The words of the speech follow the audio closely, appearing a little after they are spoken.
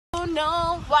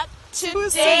know what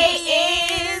today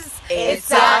is?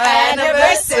 It's our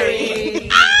anniversary.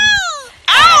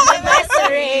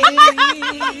 Anniversary.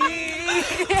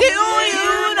 Do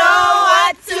you know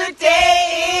what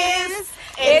today is?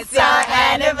 It's our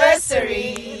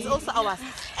anniversary. It's also ours.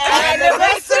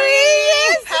 Anniversary.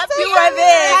 Happy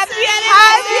birthday. Happy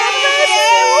anniversary.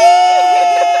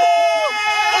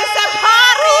 It's a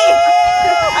party.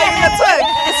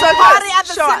 It's a party at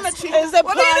the cemetery. It's a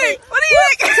party. What are you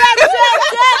doing?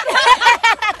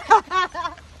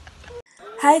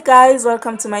 Hi guys,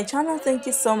 welcome to my channel. Thank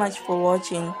you so much for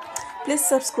watching. Please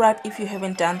subscribe if you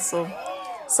haven't done so.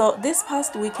 So this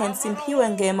past weekend,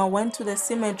 Simphiwe Ngema went to the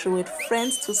cemetery with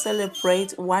friends to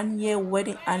celebrate 1-year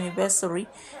wedding anniversary,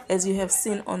 as you have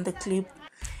seen on the clip.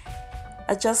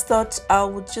 I just thought I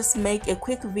would just make a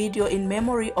quick video in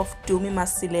memory of Dumi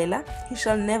Masilela. He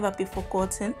shall never be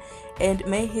forgotten, and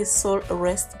may his soul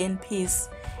rest in peace.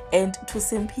 And to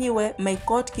Simphiwe, may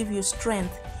God give you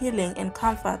strength, healing and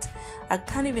comfort. I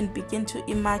can't even begin to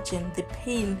imagine the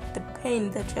pain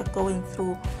that you're going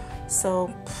through.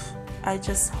 So I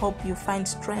just hope you find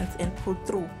strength and pull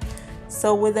through.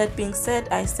 So with that being said,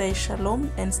 I say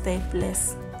shalom and stay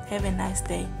blessed. Have a nice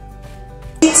day.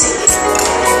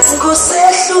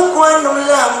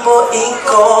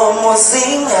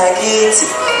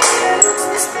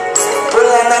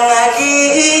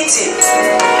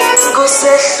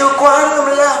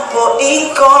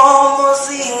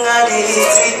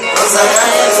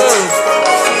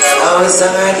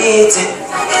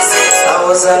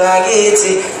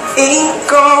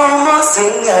 Inkomo